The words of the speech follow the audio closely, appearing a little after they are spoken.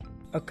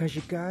ਅੱਖਾਂ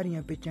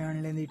ਸ਼ਿਕਾਰੀਆਂ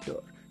ਪਹਿਚਾਣ ਲੈਂਦੀ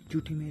ਟੋਰ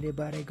ਝੂਠੀ ਮੇਰੇ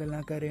ਬਾਰੇ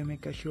ਗੱਲਾਂ ਕਰੇ ਮੈਂ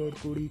ਕਸ਼ੋਰ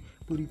ਕੁੜੀ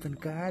ਪੂਰੀ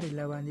ਤਨਕਾਰ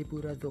ਲਵਾਂਦੀ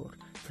ਪੂਰਾ ਜ਼ੋਰ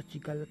ਸੱਚੀ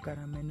ਗੱਲ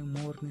ਕਰਾਂ ਮੈਨੂੰ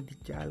ਮੋਰਨੀ ਦੀ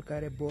ਚਾਲ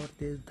ਕਰੇ ਬੋਰ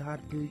ਤੇਜ਼ ਧਾਰ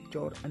ਦਿਲ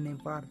ਚੋਰ ਅਨੇ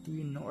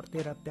ਭਾਰਤੀ ਨੋਰ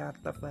ਤੇਰਾ ਪਿਆਰ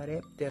ਤਾਂ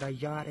ਫਰੇਬ ਤੇਰਾ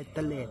ਯਾਰ ਹੈ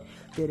ਤਲੇ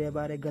ਤੇਰੇ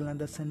ਬਾਰੇ ਗੱਲਾਂ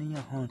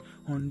ਦੱਸਣੀਆਂ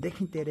ਹੁਣ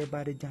ਦੇਖੀ ਤੇਰੇ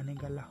ਬਾਰੇ ਜਾਣੇ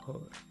ਗੱਲਾਂ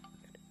ਹੋਰ